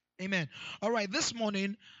Amen. All right, this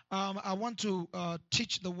morning I want to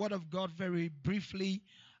teach the Word of God very briefly,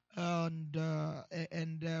 and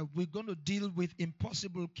we're going to deal with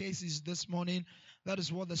impossible cases this morning. That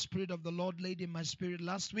is what the Spirit of the Lord laid in my spirit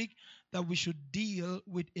last week, that we should deal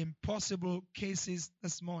with impossible cases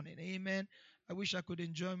this morning. Amen. I wish I could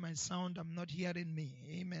enjoy my sound. I'm not hearing me.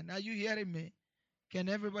 Amen. Are you hearing me? Can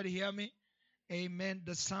everybody hear me? Amen.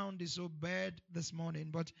 The sound is so bad this morning,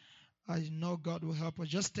 but I know God will help us.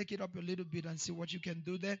 Just take it up a little bit and see what you can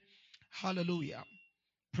do there. Hallelujah.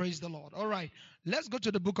 Praise the Lord. All right. Let's go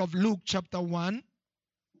to the book of Luke chapter 1.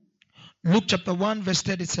 Luke chapter 1 verse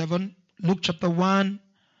 37. Luke chapter 1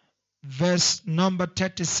 verse number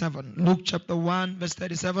 37. Luke chapter 1 verse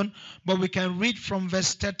 37. But we can read from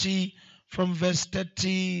verse 30,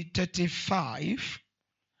 35.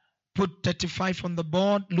 Put 35 on the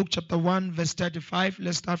board. Luke chapter 1 verse 35.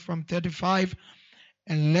 Let's start from 35.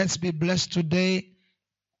 And let's be blessed today.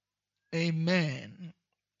 Amen.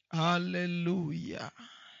 Hallelujah.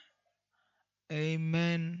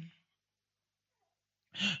 Amen.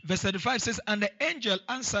 Verse 35 says, And the angel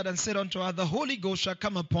answered and said unto her, The Holy Ghost shall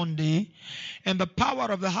come upon thee, and the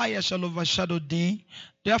power of the highest shall overshadow thee.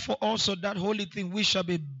 Therefore also that holy thing which shall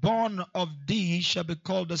be born of thee shall be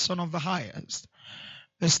called the Son of the Highest.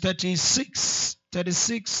 Verse 36. And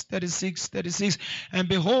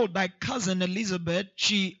behold, thy cousin Elizabeth,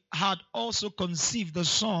 she had also conceived a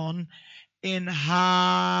son in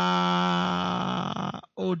her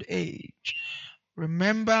old age.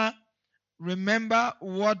 Remember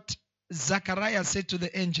what Zachariah said to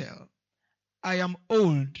the angel. I am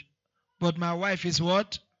old, but my wife is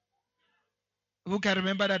what? Who can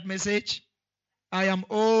remember that message? I am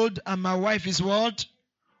old and my wife is what?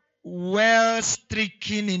 Well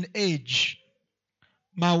stricken in age.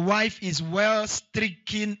 My wife is well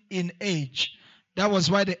stricken in age. That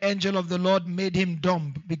was why the angel of the Lord made him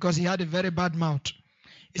dumb, because he had a very bad mouth.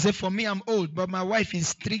 He said, for me, I'm old, but my wife is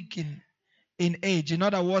stricken in age. In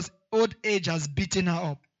other words, old age has beaten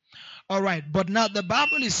her up. All right. But now the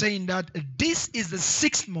Bible is saying that this is the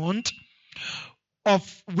 6th month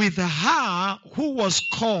with her who was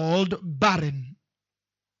called barren.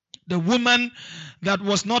 The woman that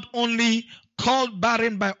was not only called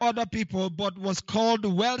barren by other people, but was called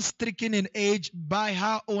well stricken in age by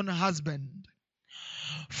her own husband.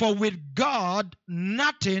 For with God,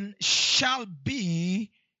 nothing shall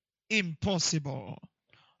be impossible.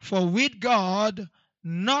 For with God,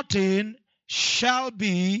 nothing shall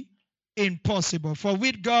be impossible. For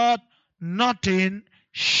with God, nothing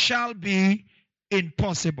shall be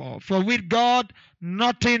impossible. For with God,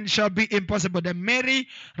 nothing shall be impossible. Then Mary,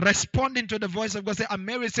 responding to the voice of God, said, and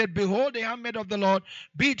Mary said, Behold, the handmaid of the Lord,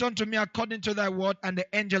 be it unto me according to thy word. And the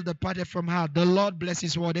angel departed from her. The Lord bless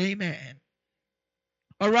his word. Amen.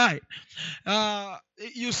 All right.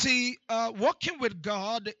 You see, walking with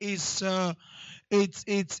God is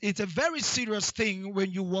it's a very serious thing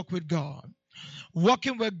when you walk with God.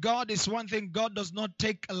 Walking with God is one thing God does not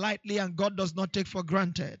take lightly and God does not take for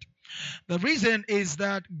granted. The reason is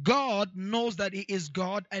that God knows that He is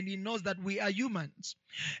God, and He knows that we are humans.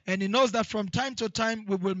 And He knows that from time to time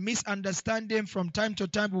we will misunderstand Him. From time to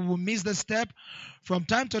time we will miss the step. From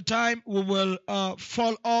time to time we will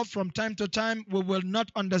fall off. From time to time we will not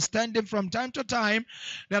understand Him. From time to time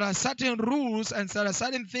there are certain rules and there are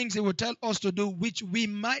certain things He will tell us to do which we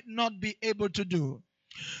might not be able to do.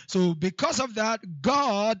 So because of that,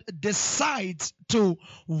 God decides to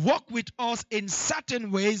walk with us in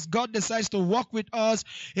certain ways. God decides to walk with us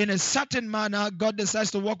in a certain manner. God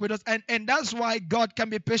decides to walk with us. And that's why God can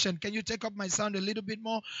be patient. Can you take up my sound a little bit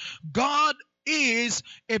more? God is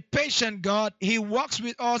a patient God. He walks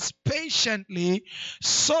with us patiently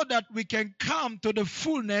so that we can come to the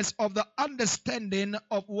fullness of the understanding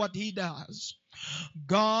of what He does.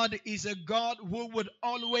 God is a God who would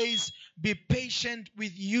always be patient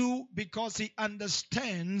with you because He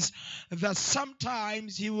understands that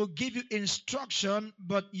sometimes He will give you instruction,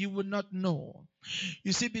 but you will not know.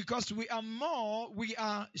 You see, because we are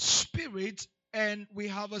spirit and we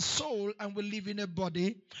have a soul and we live in a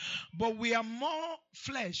body, but we are more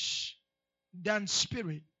flesh than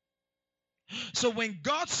spirit. So when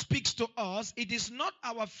God speaks to us, it is not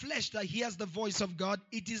our flesh that hears the voice of God,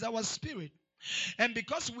 it is our spirit. And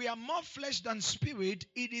because we are more flesh than spirit,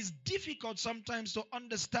 it is difficult sometimes to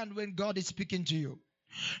understand when God is speaking to you.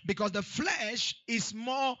 Because the flesh is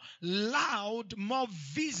more loud, more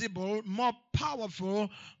visible, more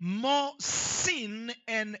powerful, more seen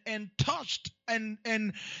and touched and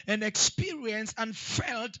experienced and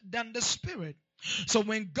felt than the spirit. So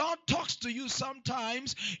when God talks to you,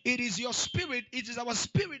 sometimes it is your spirit, it is our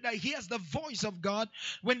spirit that hears the voice of God.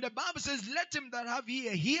 When the Bible says, let him that have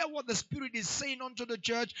ear hear what the Spirit is saying unto the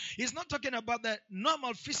church, he's not talking about the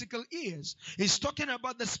normal physical ears. He's talking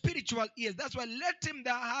about the spiritual ears. That's why let him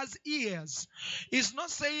that has ears. He's not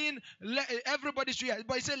saying everybody should hear,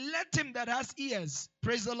 but he said, let him that has ears.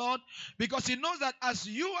 Praise the Lord. Because he knows that as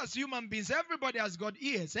human beings, everybody has got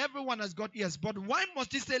ears. Everyone has got ears. But why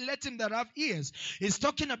must he say, let him that have ears? He's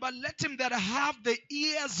talking about let him that have the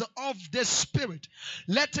ears of the Spirit.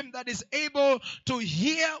 Let him that is able to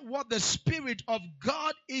hear what the Spirit of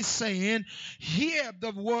God is saying, hear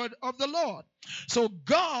the word of the Lord. So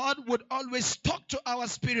God would always talk to our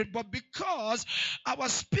spirit, but because our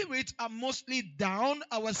spirits are mostly down,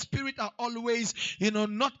 our spirit are always,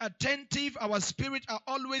 not attentive, our spirit are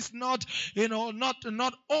always not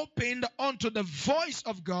opened onto the voice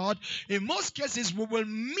of God, in most cases we will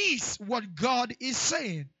miss what God is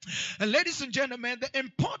saying. And ladies and gentlemen, the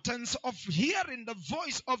importance of hearing the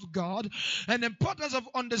voice of God and the importance of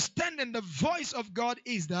understanding the voice of God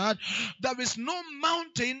is that there is no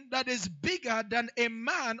mountain that is bigger than a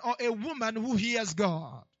man or a woman who hears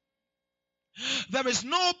God. There is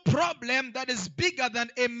no problem that is bigger than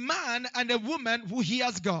a man and a woman who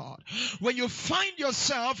hears God. When you find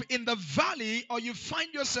yourself in the valley or you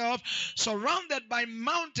find yourself surrounded by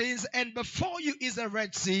mountains and before you is a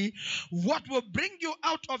Red Sea, what will bring you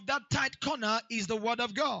out of that tight corner is the word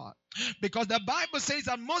of God. Because the Bible says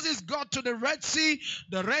that Moses got to the Red Sea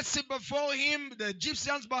before him, the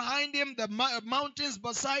Egyptians behind him, the mountains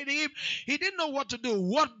beside him. He didn't know what to do.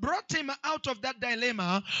 What brought him out of that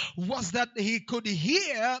dilemma was that he could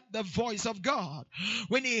hear the voice of God.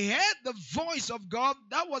 When he heard the voice of God,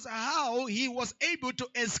 that was how he was able to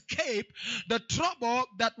escape the trouble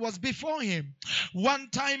that was before him. One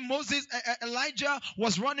time Elijah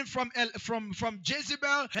was running from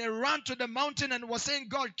Jezebel. He ran to the mountain and was saying,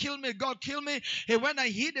 God, kill me, God, kill me. He went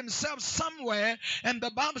and hid himself somewhere, and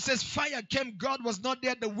the Bible says fire came, God was not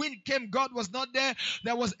there. The wind came, God was not there.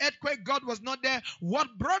 There was earthquake, God was not there. What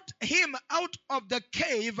brought him out of the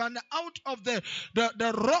cave and out of the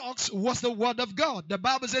rocks was the word of God. The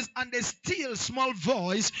Bible says, and a still small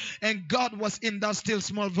voice, and God was in that still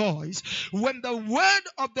small voice. When the word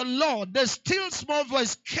of the Lord, the still small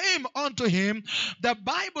voice, came unto him, the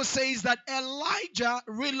Bible says that Elijah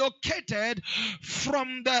relocated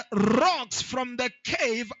from the rocks, from the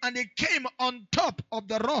cave, and he came on top of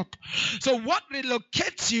the rock. So what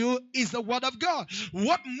relocates you is the word of God.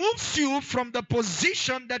 What moves you from the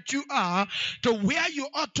position that you are to where you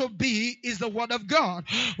ought to be is the word of God.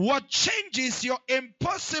 What changes your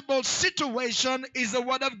impossible situation is the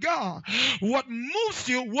word of God. What moves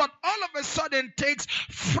you, what all of a sudden takes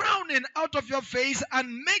frowning out of your face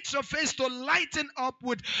and makes your face to lighten up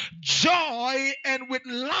with joy and with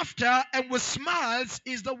laughter and with smiles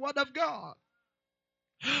is the word of God.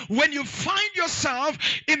 When you find yourself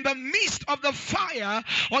in the midst of the fire,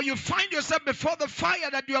 or you find yourself before the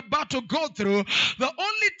fire that you're about to go through, the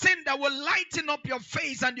only thing that will lighten up your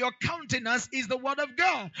face and your countenance is the word of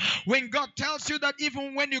God. When God tells you that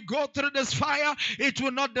even when you go through this fire, it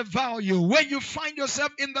will not devour you. When you find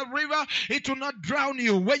yourself in the river, it will not drown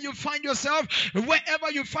you. When you find yourself,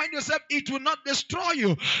 wherever you find yourself, it will not destroy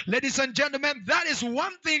you. Ladies and gentlemen, that is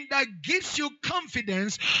one thing that gives you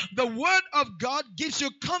confidence. The word of God gives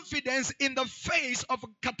you confidence in the face of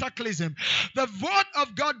cataclysm. The word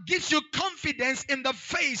of God gives you confidence in the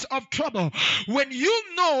face of trouble. When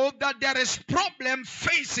you know that there is problem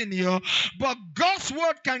facing you, but God's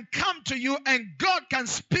word can come to you and God can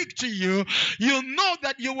speak to you, you know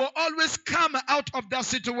that you will always come out of that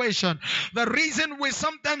situation. The reason we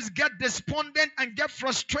sometimes get despondent and get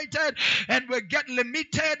frustrated and we get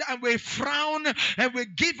limited and we frown and we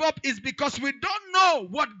give up is because we don't know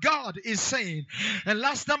what God is saying. And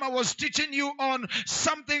last time I was teaching you on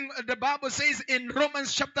something the Bible says in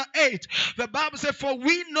Romans chapter 8. The Bible says, for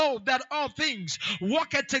we know that all things work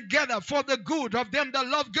together for the good of them that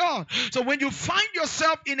love God. So when you find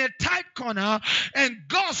yourself in a tight corner and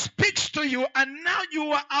God speaks to you and now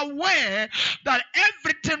you are aware that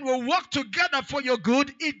everything will work together for your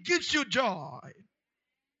good, it gives you joy.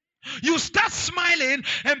 You start smiling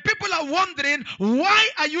and people are wondering, why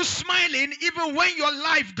are you smiling even when your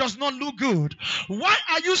life does not look good? Why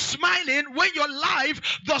are you smiling when your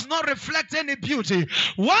life does not reflect any beauty?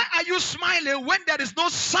 Why are you smiling when there is no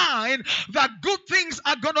sign that good things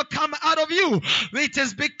are going to come out of you? It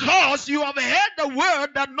is because you have heard the word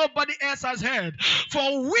that nobody else has heard.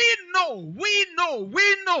 For we know,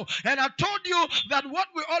 and I told you that what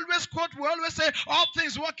we always quote, we always say, all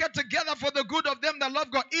things work together for the good of them that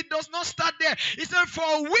love God. It does not start there. He said,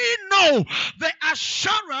 for we know the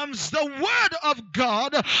assurance, the word of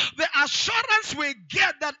God, the assurance we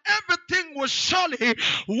get that everything will surely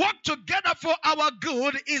work together for our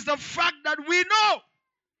good is the fact that we know.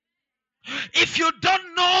 If you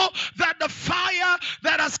don't know that the fire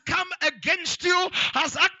that has come against you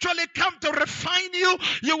has actually come to refine you,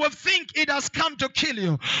 you will think it has come to kill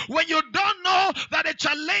you. When you don't know that the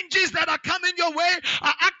challenges that are coming your way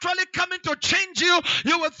are actually coming to change you,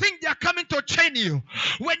 you will think they are coming to change you.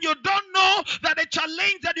 When you don't know that the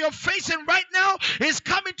challenge that you're facing right now is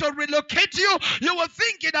coming to relocate you, you will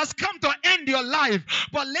think it has come to end your life.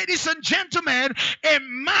 But ladies and gentlemen, a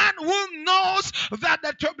man who knows that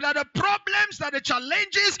the problems, that the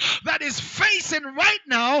challenges that is facing right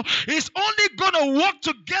now is only going to work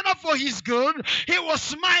together for his good, he will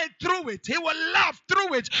smile through it. He will laugh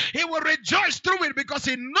through it. He will rejoice through it because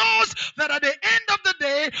he knows that at the end of the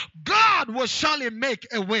day, God will surely make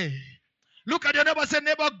a way. Look at your neighbor and say,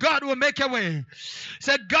 neighbor, God will make a way.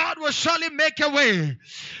 Say, God will surely make a way.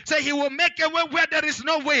 Say, he will make a way where there is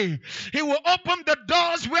no way. He will open the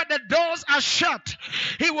doors where the doors are shut.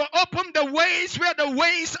 He will open the ways where the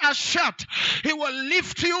ways are shut. He will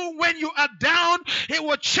lift you when you are down. He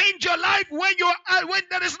will change your life when you are, when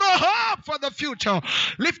there is no hope for the future.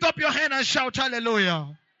 Lift up your hand and shout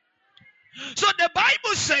hallelujah. So the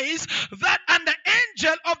Bible says that, and the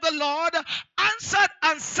angel of the Lord answered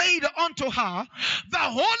and said unto her, the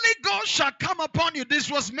Holy Ghost shall come upon you. This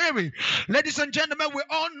was Mary. Ladies and gentlemen, we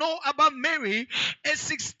all know about Mary, a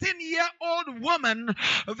 16-year-old woman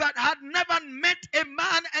that had never met a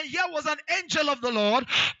man, and here was an angel of the Lord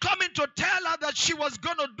coming to tell her that she was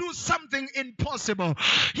going to do something impossible.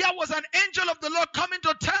 Here was an angel of the Lord coming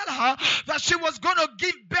to tell her that she was going to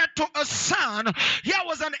give birth to a son. Here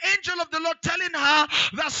was an angel of the Lord telling her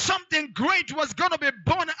that something great was going to be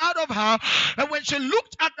born out of her. And when she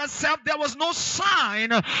looked at herself, there was no sign,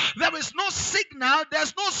 there is no signal,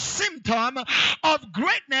 there's no symptom of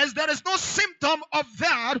greatness, there is no symptom of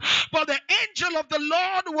that. But the angel of the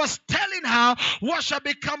Lord was telling her what shall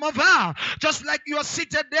become of her. Just like you are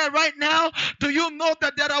seated there right now, do you know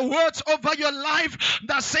that there are words over your life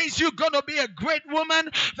that says you're going to be a great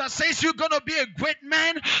woman, that says you're going to be a great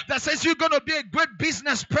man, that says you're going to be a great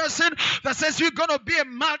business person, that says you're going to be a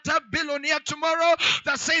multi-billionaire tomorrow,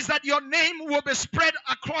 that says that your name will be spread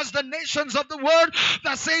across the nations of the world,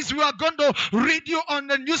 that says we are going to read you on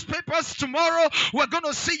the newspapers tomorrow, we're going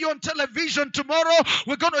to see you on television tomorrow,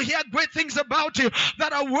 we're going to hear great things about you.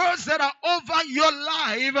 That are words that are over your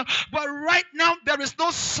life, but right now there is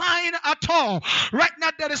no sign at all. Right now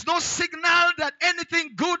there is no signal that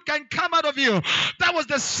anything good can come out of you. That was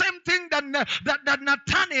the same thing that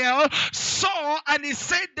Nathanael saw, and he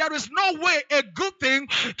said there is no way a good thing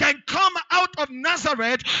can come out of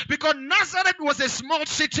Nazareth, because Nazareth was a small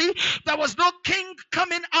city. There was no king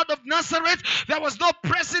coming out of Nazareth. There was no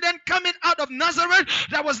president coming out of Nazareth.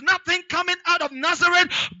 There was nothing coming out of Nazareth.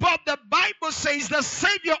 But the Bible says the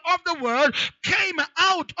Savior of the world came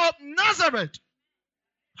out of Nazareth.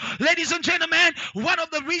 Ladies and gentlemen, one of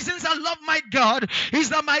the reasons I love my God is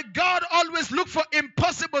that my God always looks for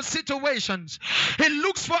impossible situations. He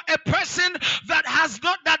looks for a person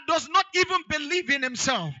that does not even believe in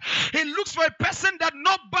himself. He looks for a person that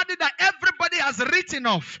everybody has written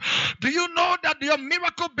off. Do you know that your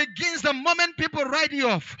miracle begins the moment people write you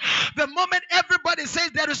off? The moment everybody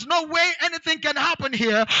says there is no way anything can happen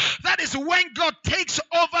here, that is when God takes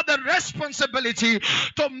over the responsibility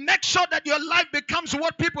to make sure that your life becomes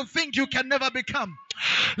what people think you can never become.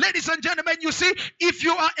 Ladies and gentlemen, you see, if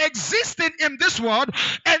you are existing in this world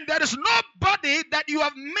and there is nobody that you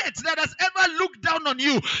have met that has ever looked down on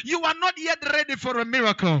you, you are not yet ready for a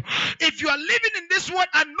miracle. If you are living in this world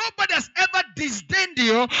and nobody has ever disdained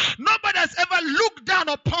you, nobody has ever looked down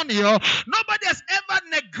upon you, nobody has ever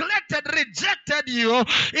neglected, rejected you,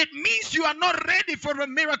 it means you are not ready for a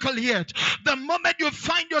miracle yet. The moment you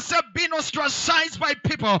find yourself being ostracized by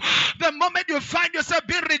people, the moment you find yourself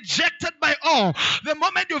being rejected by all, the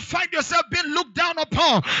moment you find yourself being looked down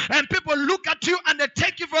upon and people look at you and they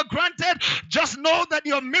take you for granted, just know that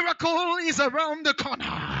your miracle is around the corner.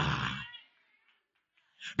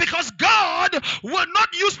 Because God will not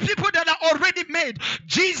use people that are already made.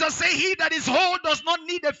 Jesus said, he that is whole does not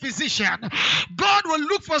need a physician. God will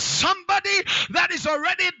look for somebody that is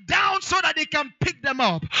already down so that he can pick them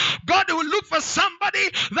up. God will look for somebody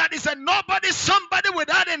that is a nobody, somebody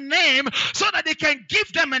without a name, so that he can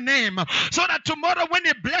give them a name. So that tomorrow when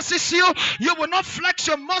he blesses you, you will not flex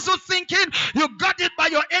your muscle thinking you got it by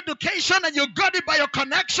your education and you got it by your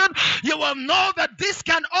connection. You will know that this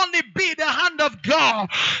can only be the hand of God.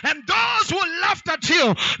 And those who laughed at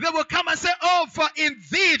you, they will come and say, oh, for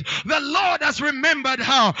indeed the Lord has remembered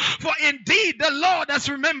her. For indeed, the Lord has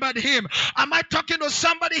remembered him. Am I talking to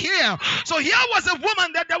somebody here? So here was a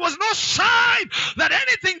woman that there was no sign that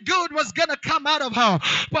anything good was going to come out of her.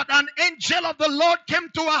 But an angel of the Lord came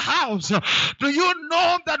to her house. Do you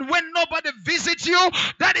know that when nobody visits you,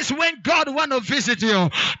 that is when God want to visit you?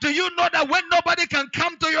 Do you know that when nobody can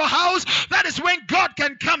come to your house, that is when God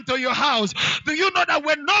can come to your house? Do you know that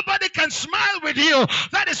when nobody can smile with you,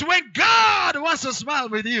 that is when God wants to smile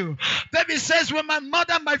with you? David says, when my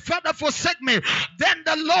mother and my father forsake me, then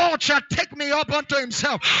the Lord shall take me up unto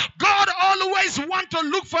himself. God always wants to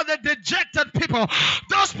look for the dejected people.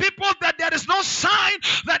 Those people that there is no sign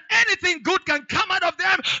that anything good can come out of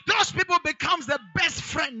them. Those people becomes the best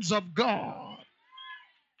friends of God.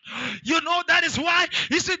 You know, that is why,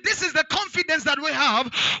 you see, this is the confidence that we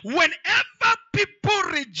have. Whenever people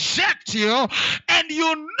reject you and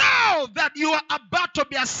you know that you are about to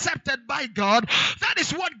be accepted by God, that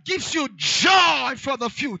is what gives you joy for the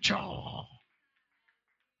future.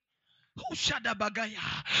 When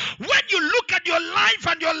you look at your life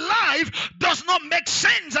and your life does not make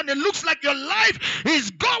sense and it looks like your life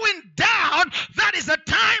is going down, that is the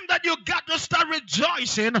time that you got to start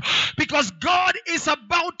rejoicing, because God is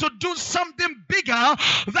about to do something bigger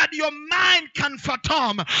that your mind can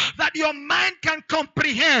fathom, that your mind can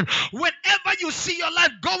comprehend. Whenever you see your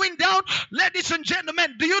life going down, ladies and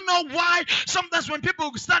gentlemen, do you know why sometimes when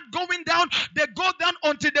people start going down, they go down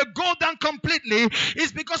until they go down completely?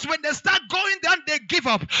 It's because when they start going down, they give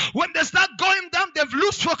up. When they start going down, they've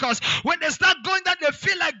lost focus. When they start going down, they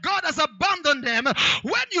feel like God has abandoned them.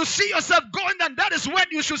 When you see yourself going down, that is when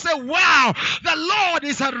you should say, wow, the Lord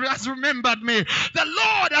has remembered me. The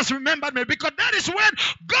Lord has remembered me. Because that is when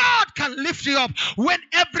God can lift you up. When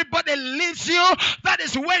everybody leaves you, that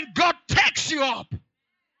is when God takes you up.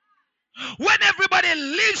 When everybody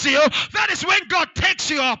leaves you, that is when God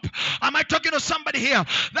takes you up. Am I talking to somebody here?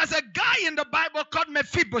 There's a guy in the Bible called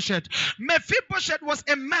Mephibosheth. Mephibosheth was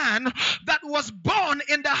a man that was born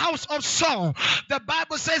in the house of Saul. The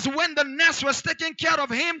Bible says when the nurse was taking care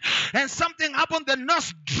of him and something happened, the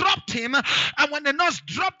nurse dropped him. And when the nurse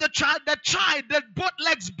dropped the child, the both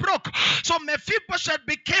legs broke. So Mephibosheth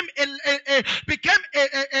became a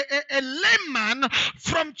lame man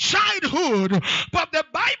from childhood. But the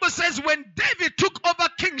Bible says when David took over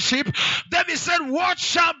kingship, David said, what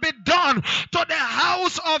shall be done to the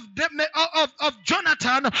house of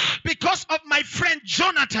Jonathan because of my friend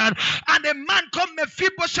Jonathan? And a man called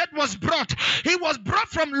Mephibosheth was brought. He was brought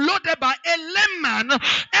from Lodebar, a lame man.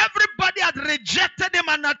 Everybody had rejected him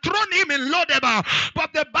and had thrown him in Lodebar.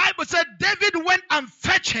 But the Bible said David went and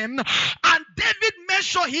fetched him, and David made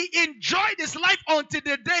sure he enjoyed his life until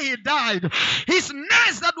the day he died. His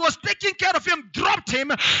nurse that was taking care of him dropped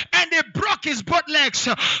him, and they broke his both legs.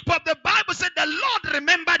 But the Bible said the Lord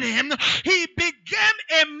remembered him. He became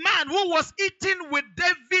a man who was eating with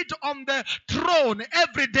David on the throne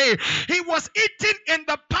every day. He was eating in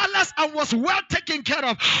the palace and was well taken care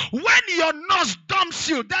of. When your nurse dumps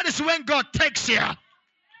you, that is when God takes you.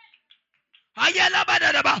 When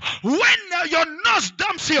your nurse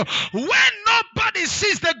dumps you, when nobody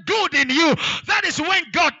sees the good in you, that is when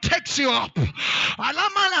God takes you up. I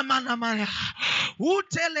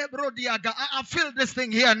feel this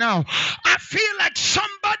thing here now. I feel like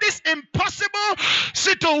somebody's impossible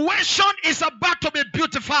situation is about to be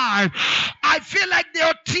beautified. I feel like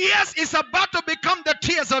their tears is about to become the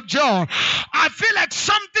tears of joy. I feel like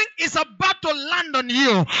something is about to land on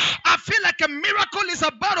you. I feel like a miracle is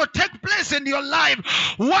about to take place in your life.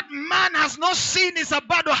 What man has not seen is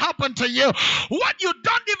about to happen to you. What you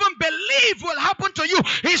don't even believe will happen to you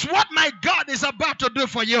is what my God is about to do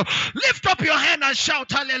for you. Lift up your hand and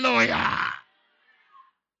shout hallelujah.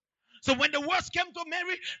 So when the words came to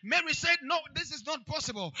Mary, Mary said, no, this is not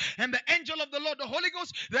possible. And the angel of the Lord, the Holy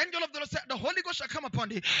Ghost, the angel of the Lord said, the Holy Ghost shall come upon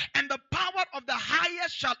thee, and the power of the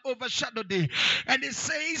highest shall overshadow thee. And it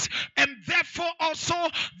says, and therefore also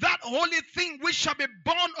that holy thing which shall be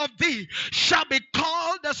born of thee shall be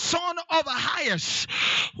called the Son of the Highest.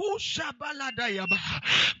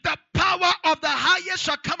 The power of the highest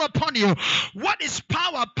shall come upon you. What is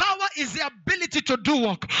power? Power is the ability to do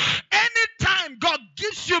work. Anytime God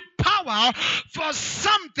gives you power for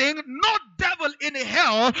something, no devil in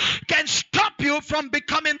hell can stop you from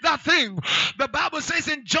becoming that thing. The Bible says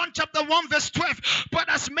in John chapter 1 verse 12, but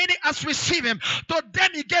as many as receive him, to them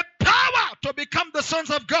he gave power to become the sons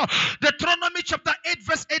of God. Deuteronomy chapter 8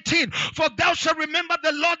 verse 18, for thou shalt remember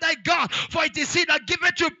the Lord thy God, for it is he that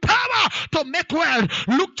giveth you power to make well.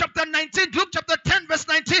 Luke chapter 10 verse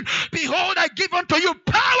 19, behold, I give unto you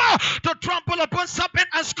power to trample upon serpent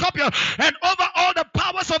and scorpion and over all the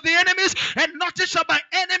powers of the enemies, and nothing shall by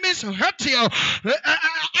enemies is hurt you.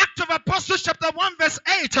 Act of Apostles chapter 1 verse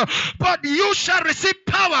 8. But you shall receive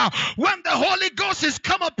power when the Holy Ghost is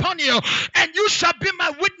come upon you, and you shall be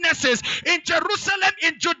my witnesses in Jerusalem,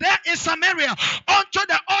 in Judea, in Samaria, unto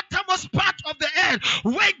the uttermost part of the earth.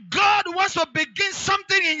 When God wants to begin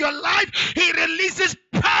something in your life, He releases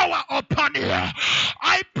power upon you.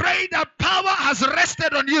 I pray that power has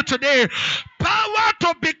rested on you today. Power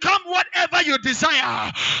to become whatever you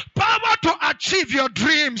desire. Power to achieve your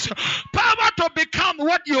dreams. Power to become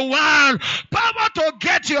what you want. Power to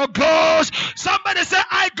get your goals. Somebody say,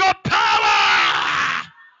 I got power.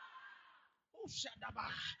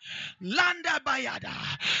 Landa Bayada.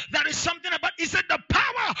 There is something about, he said, the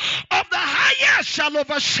power of the highest shall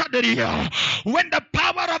overshadow you. When the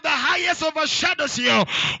power of the highest overshadows you,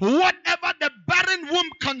 whatever the barren womb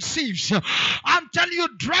conceives, I'm telling you,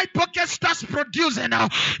 dry pocket starts producing.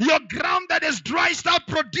 Your ground that is dry starts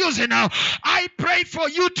producing. I pray for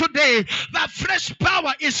you today that fresh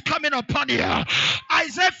power is coming upon you. I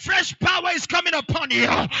said fresh power is coming upon you.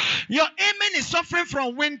 Your amen is suffering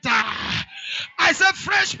from winter. I said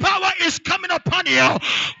fresh power is coming upon you.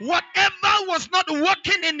 Whatever was not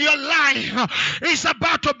working in your life is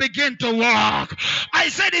about to begin to work. I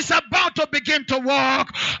said it's about to begin to work.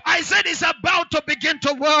 I said it's about to begin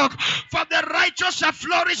to work. For the righteous shall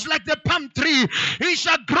flourish like the palm tree. He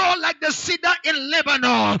shall grow like the cedar in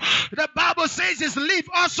Lebanon. The Bible says his leaf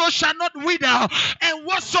also shall not wither, and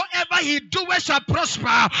whatsoever he doeth shall prosper.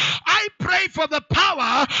 I pray for the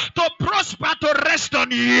power to prosper to rest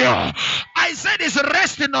on you. I said it's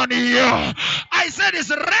resting on you. I said it's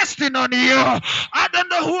resting on you. I don't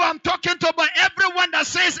know who I'm talking to, but everyone that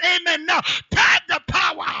says amen now, take the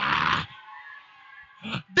power.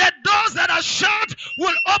 The doors that are shut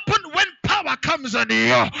will open when power comes on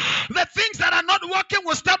you. The things that are not working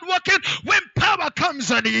will start working when power comes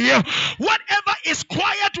on you. Whatever is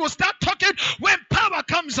quiet will start talking when power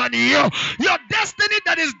comes on you. Your destiny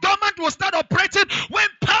that is dormant will start operating when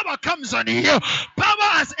power comes on you. Power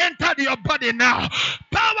has entered your body now.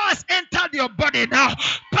 Power has entered your body now.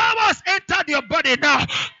 Power has entered your body now.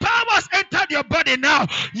 Power has entered your body now.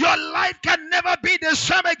 Your life can never be the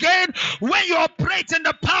same again when you operate in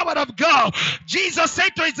the power of God. Jesus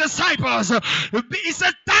said to his disciples, he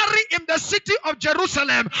said, tarry in the city of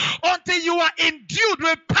Jerusalem until you are endued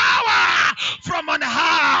with power from on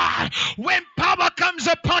high. When power comes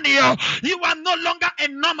upon you, you are no longer a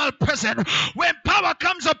normal person. When power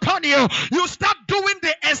comes upon you, you start doing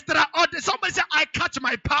the extraordinary. Somebody say, I catch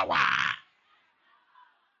my power.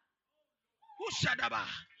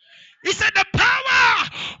 He said, the power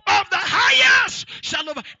of the highest shall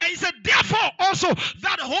over. And he said, therefore also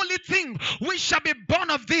that holy thing which shall be born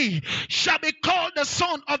of thee shall be called the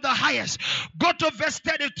Son of the highest. Go to verse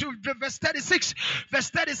 32, verse 36, verse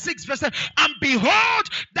 36, verse 30. And behold,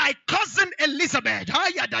 thy cousin Elizabeth,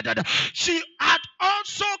 she had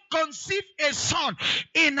also conceived a son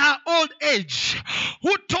in her old age.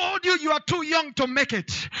 Who told you you are too young to make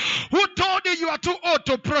it? Who told you you are too old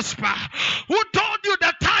to prosper? Who told you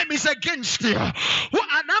that time is against you?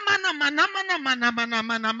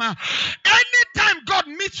 Anytime God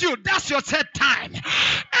meets you, that's your set time.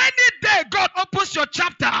 Any day God opens your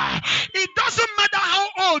chapter, it doesn't matter how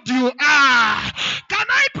old you are. Can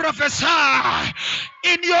I prophesy?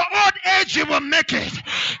 In your old age you will make it.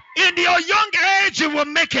 In your young age you will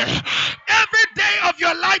make it. Every day of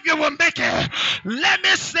your life you will make it. Let me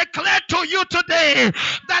declare to you today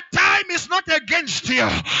that time is not against you.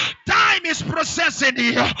 Time is processing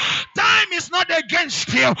you. Time is not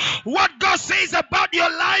against you. What God says about your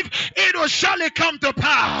life, it will surely come to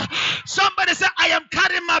pass. Somebody say, I am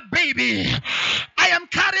carrying my baby. I am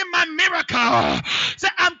carrying my miracle. Say,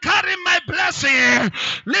 I'm carrying my blessing.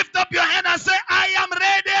 Lift up your hand and say, I am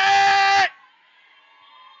ready.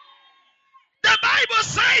 The Bible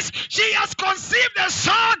says she has conceived a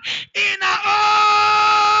son in her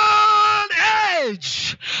old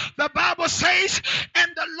age. The Bible says,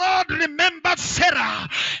 and the Lord remembered Sarah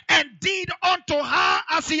and did unto her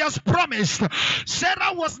as he has promised.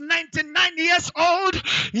 Sarah was 99 years old,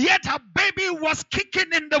 yet her baby was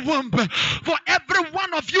kicking in the womb. For every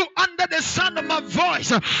one of you under the sound of my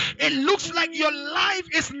voice, it looks like your life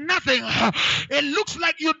is nothing. It looks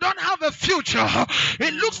like you don't have a future.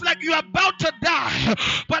 It looks like you're about to die.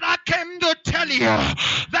 But I came to tell you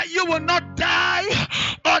that you will not die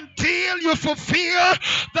until you fulfill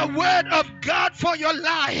the word of God for your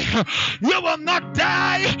life. You will not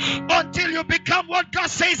die until you become what God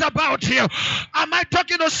says about you. Am I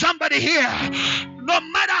talking to somebody here? No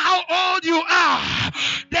matter how old you are,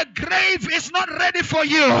 the grave is not ready for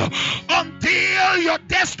you until your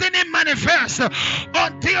destiny manifests,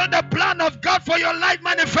 until the plan of God for your life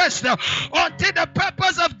manifests, until the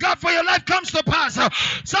purpose of God for your life comes to pass.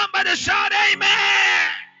 Somebody shout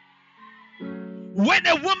amen. When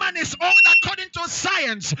a woman is old, according to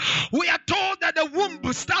science, we are told that the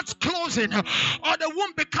womb starts closing, or the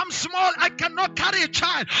womb becomes small and cannot carry a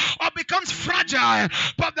child, or becomes fragile.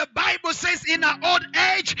 But the Bible says in her old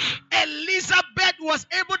age, Elizabeth was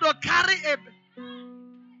able to carry a...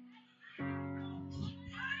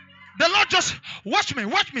 The Lord just, watch me.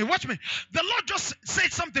 The Lord just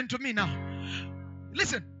said something to me now.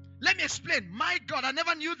 Listen, let me explain. My God, I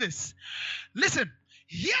never knew this. Listen,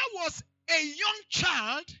 here was a young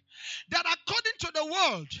child that, according to the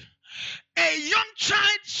world, a young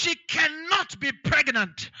child, she cannot be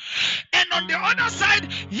pregnant. And on the other side,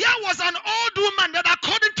 here was an old woman that,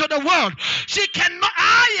 according to the world, she cannot.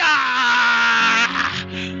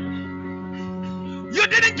 You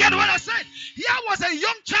didn't get what I said. Here was a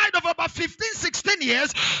young child of about 15, 16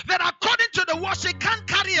 years that, according to the world, she can't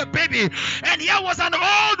carry a baby. And here was an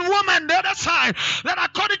old woman on the other side that,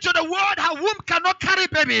 according to the world, her womb cannot carry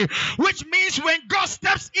baby. Which means when God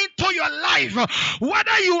steps into your life,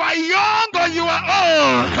 whether you are young or you are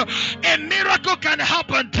old, a miracle can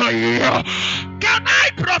happen to you. Can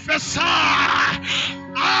I prophesy?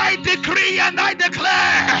 I decree and I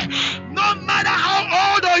declare, no matter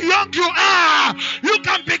how old or young you are, you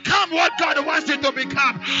can become what God wants you to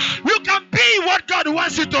become. You can be what God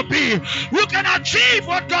wants you to be. You can achieve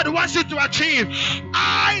what God wants you to achieve.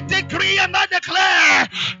 I decree and I declare,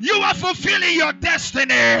 you are fulfilling your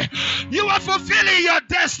destiny. You are fulfilling your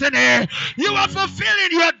destiny. You are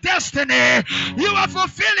fulfilling your destiny. You are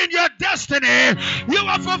fulfilling your destiny. You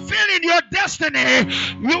are fulfilling your destiny.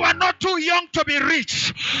 You are not too young to be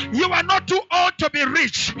rich. You are not too old to be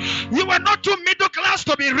rich. You are not too middle class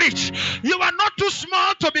to be rich. You are not too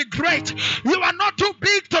small to be great. You are not too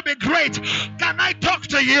big to be great. Can I talk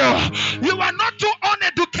to you? You are not too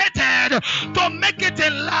uneducated to make it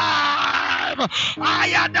in life.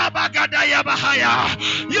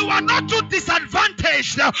 You are not too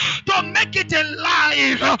disadvantaged to make it in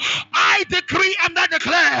life. I decree and I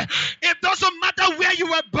declare, it doesn't matter where you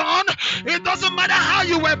were born. It doesn't matter how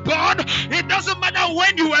you were born. It doesn't matter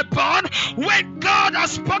when you were born. When God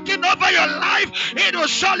has spoken over your life, it will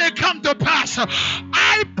surely come to pass.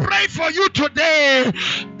 I pray for you today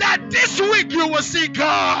that this week you will see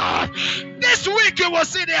God. This week you will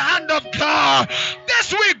see the hand of God.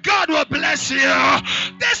 This week God will bless you.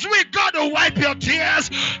 This week God will wipe your tears.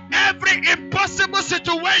 Every impossible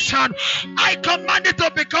situation, I command it to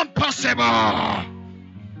become possible.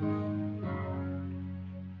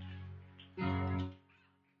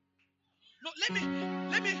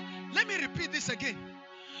 Let me repeat this again.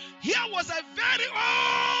 Here was a very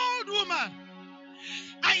old woman,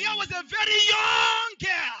 and here was a very young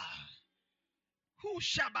girl. Who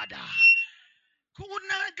Shabada?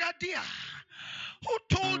 Kunagadia? Who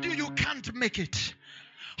told you you can't make it?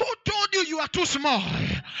 Who told you you are too small?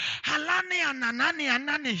 Halani and Anani and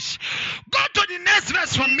Nanish. Go to the next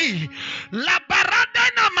verse for me.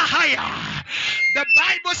 Labaradena Mahaya. The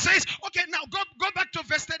Bible says, okay, now go back to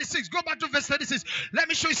verse 36. Go back to verse 36. Let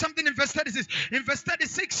me show you something in verse 36. In verse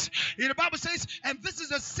 36, the Bible says, and this is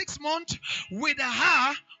the 6th month with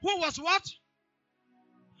her who was what?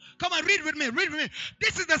 Come on, read with me. Read with me.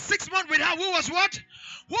 This is the 6th month with her who was what?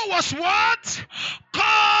 Who was what?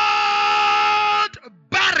 Called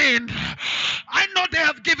barren. I know they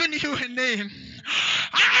have given you a name.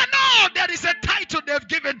 I know there is a title they've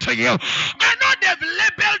given to you. I know they've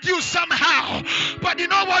labeled you somehow. But you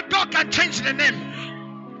know what? God can change the name.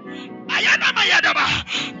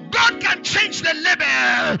 God can change the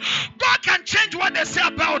label. God can change what they say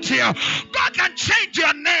about you. God can change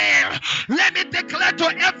your name. Let me declare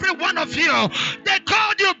to every one of you, they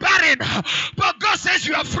called you barren, but God says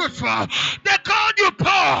you are fruitful. They called you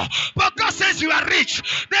poor, but God says you are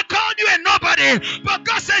rich. They called you a nobody, but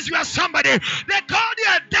God says you are somebody. They called you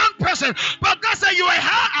a down person, but God says you are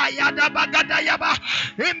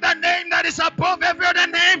in the name that is above every other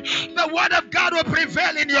name. The word of God will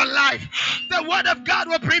prevail in your life. The word of God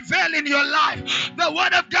will prevail in your life. The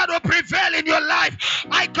word of God will prevail in your life.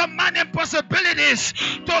 I command impossibilities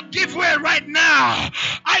to give way right now.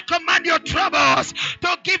 I command your troubles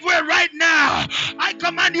to give way right now. I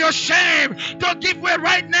command your shame to give way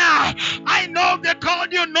right now. I know they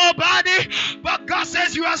called you nobody, but God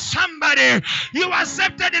says you are somebody. You are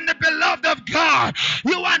accepted in the beloved of God.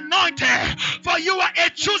 You are anointed, for you are a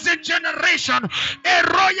chosen generation, a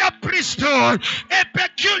royal priesthood, a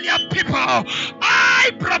peculiar people.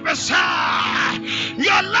 I prophesy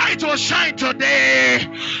your light will shine today.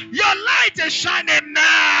 Your light is shining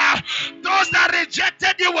now. Those that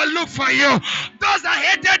rejected you will look for you. Those that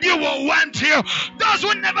hated you will want you. Those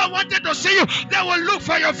who never wanted to see you, they will look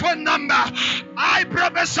for your phone number. I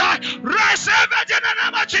prophesy, rise up in the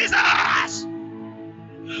name of Jesus.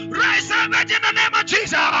 Rise up in the name of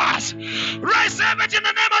Jesus. Rise up in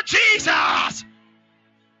the name of Jesus.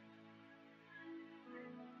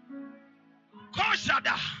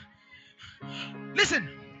 Koshada. Listen.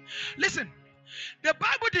 The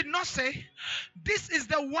Bible did not say this is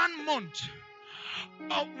the 1 month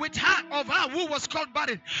of her who was called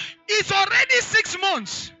barren. It's already 6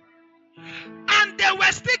 months, and they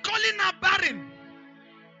were still calling her barren.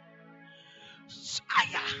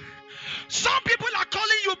 Some people are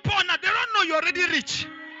calling you poor now. They don't know you're already rich.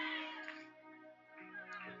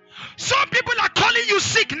 Some people are calling you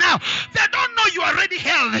sick now. They don't know you're already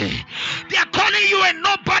healthy. They are calling you a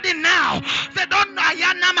nobody now. They don't know.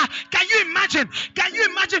 Can you imagine?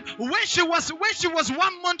 When she was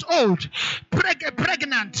 1 month old,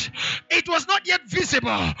 pregnant, it was not yet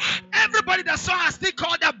visible. Everybody that saw her still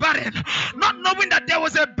called her barren, not knowing that there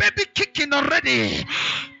was a baby kicking already.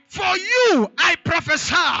 For you, I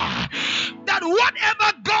prophesy that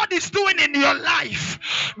whatever God is doing in your life,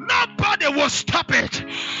 nobody will stop it.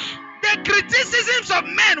 The criticisms of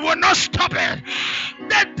men will not stop it.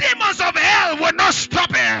 The demons of hell will not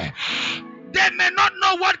stop it. They may not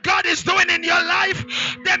know what God is doing in your life.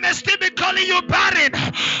 They may still be calling you barren.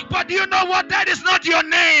 But you know what? That is not your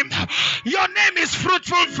name. Your name is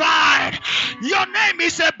fruitful vine. Your name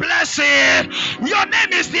is a blessing. Your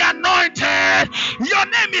name is the anointed. Your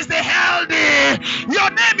name is the healthy. Your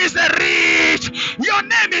name is the rich. Your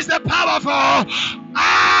name is the powerful.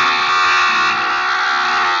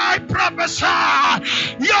 I prophesy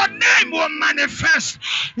your name will manifest.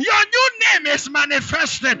 Your new name is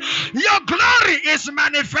manifested. Your glory is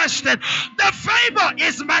manifested. The favor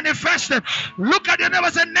is manifested. Look at your neighbor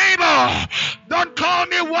and say, neighbor, don't call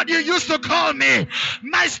me what you used to call me.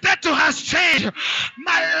 My status has changed.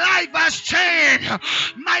 My life has changed.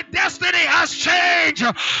 My destiny has changed.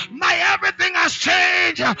 My everything has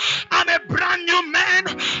changed. I'm a brand new man.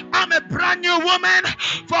 I'm a brand new woman.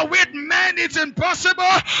 For with men it's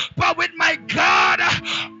impossible, but with my God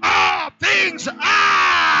all things are.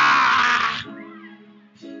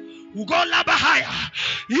 You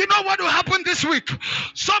know what will happen this week?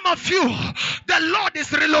 Some of you, the Lord is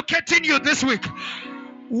relocating you this week.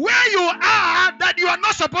 Where you are that you are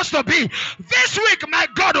not supposed to be, this week my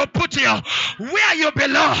God will put you where you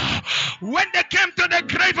belong. When they came to the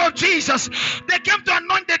grave of Jesus, they came to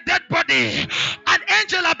anoint the dead body. An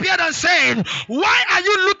angel appeared and said, why are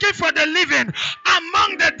you looking for the living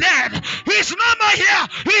among the dead? He is no more here,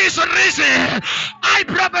 he is risen. I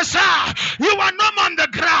prophesy, you are no more on the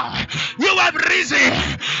ground, you have risen.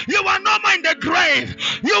 You are no more in the grave,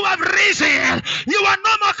 you have risen. You are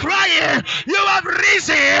no more crying, you have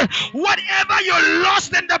risen. Whatever you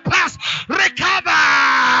lost in the past, recover.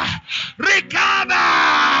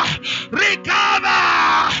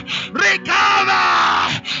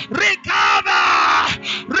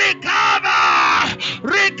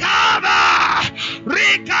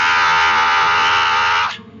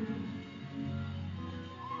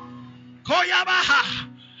 Koyabaha,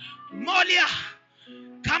 Molia,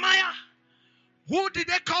 Kamaya. Who did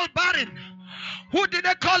they call barren? Who did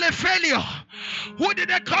they call a failure? Who did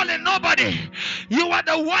they call a nobody? You are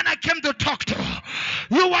the one I came to talk to.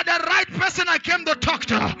 You are the right person I came to talk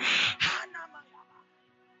to.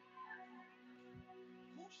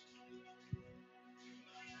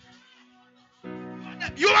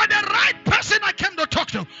 You are the right person I came to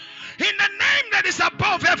talk to. In the name that is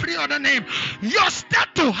above every other name, your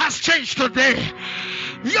status has changed today.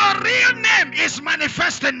 Your real name is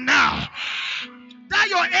manifesting now. That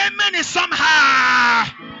your amen is somehow.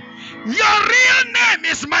 Your real name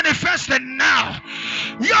is manifesting now.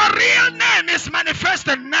 Your real name is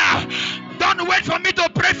manifesting now. Don't wait for me to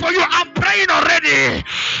pray for you. I'm praying already.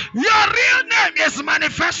 Your real name is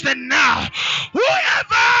manifesting now.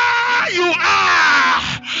 Whoever you are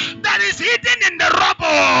that is hidden in the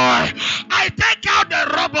rubble, I take out the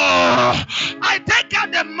rubble. I take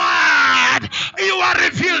out the mud. You are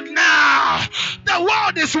revealed now. The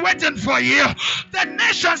world is waiting for you. The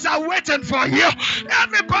nations are waiting for you.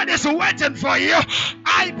 Everybody's waiting for you.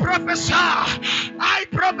 I prophesy. I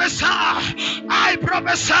prophesy. I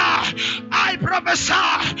prophesy. I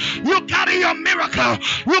prophesy. You carry your miracle.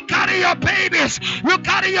 You carry your babies. You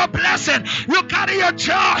carry your blessing. You carry your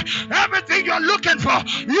joy. Everything you're looking for.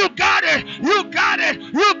 You got it. You got it.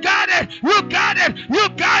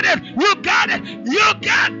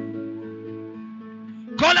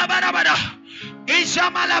 Alabarabada.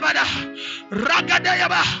 Ijamalabada.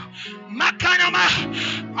 Ragadayaba. Makanama.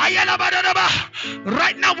 Ayalabadadaba.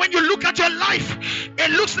 Right now, when you look at your life,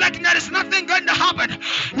 it looks like there is nothing going to happen.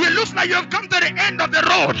 It looks like you have come to the end of the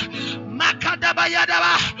road.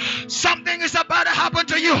 Something is about to happen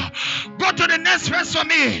to you. Go to the next verse for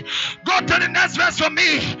me. Go to the next verse for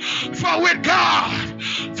me. For with God,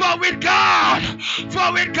 for with God,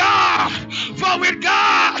 for with God, for with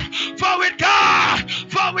God, for with God,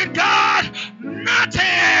 for with God, nothing,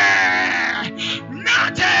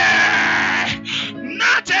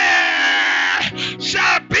 nothing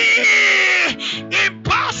shall be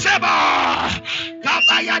impossible.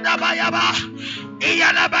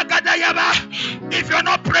 If you're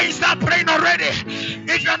not praying, start praying already.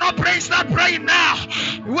 If you're not praying, start praying now.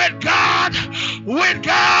 With God, with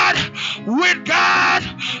God, with God,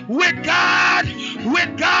 with God,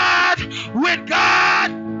 with God, with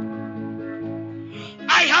God.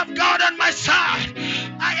 I have God on my side.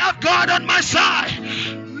 I have God on my side.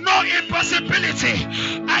 No impossibility.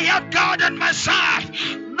 I have God on my side.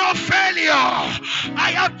 No failure.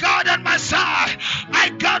 I have God on my side. I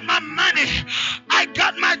got my money. I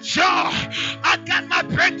got my joy. I got my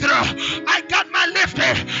breakthrough. I got my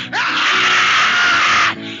lifting.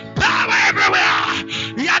 Ah! Power everywhere.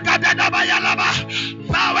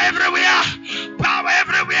 Power everywhere. Power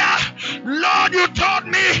everywhere. Lord, you told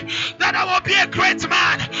me that I will be a great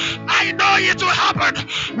man. I know it will happen.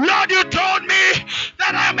 Lord, you told me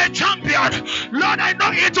that I am a champion. Lord, I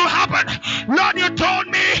know it will happen. Lord, you told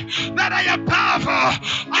me that I am powerful.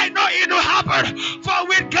 I know it will happen. For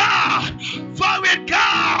with God, for with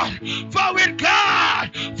God, for with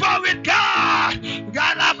God, for with God.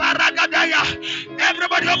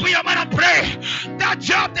 Everybody open your mouth and pray. That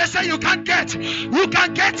job they say you can't get, you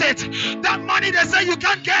can get it. That money they say you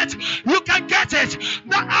can't get, you can get it.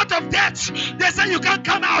 That out of debt they say you can't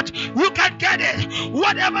come out, you can get it.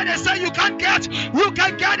 Whatever they say you can't get, you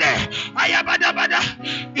can get it. Ayabadabada,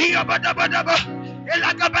 iyabadabadaba.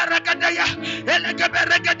 Elagabarakadaya,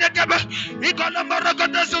 elagabarakadaya,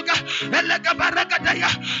 igolomorogodozuga, elagabarakadaya,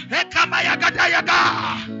 ekamayagadayaga.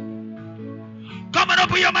 Come on,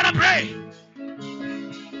 open your mouth and pray.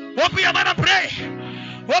 Open your mouth and pray.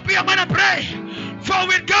 Open your mouth and pray. For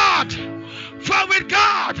with God, for with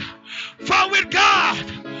God, for with God,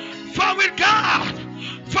 for with God,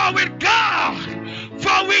 for with God,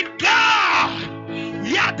 for with God.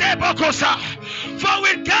 Yadebokosa. For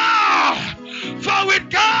with God, for with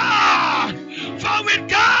God, for with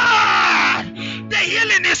God, the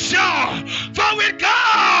healing is sure. For with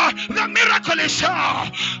God, the miracle is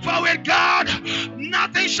sure. For with God,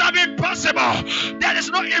 nothing shall be impossible. There is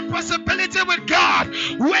no impossibility with God.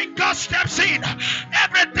 When God steps in,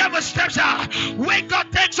 every devil steps out. When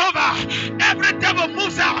God takes over, every devil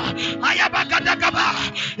moves out. Ayabagadagaba,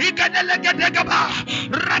 Igadelegadegaba,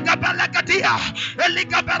 Ragabalagadia,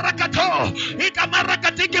 Eligabarakato,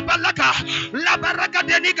 Ikamarakatika Balaka,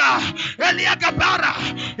 Labarakadeniga, Eliagabara,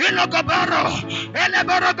 Ilogabaro,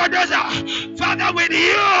 Eleborogodoza. Father, with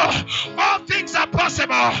you, all things are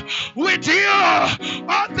possible. With you,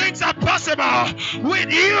 all things are possible.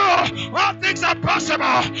 With you, all things are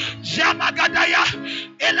possible. Jamagadaya,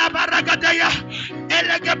 Elabaragadaya,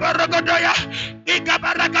 Elegeborogodoya,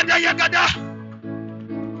 Igabaragadaya Gada,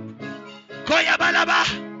 Koyabalaba,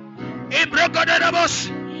 Ibrogodorobos,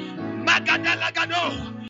 Magadalagado.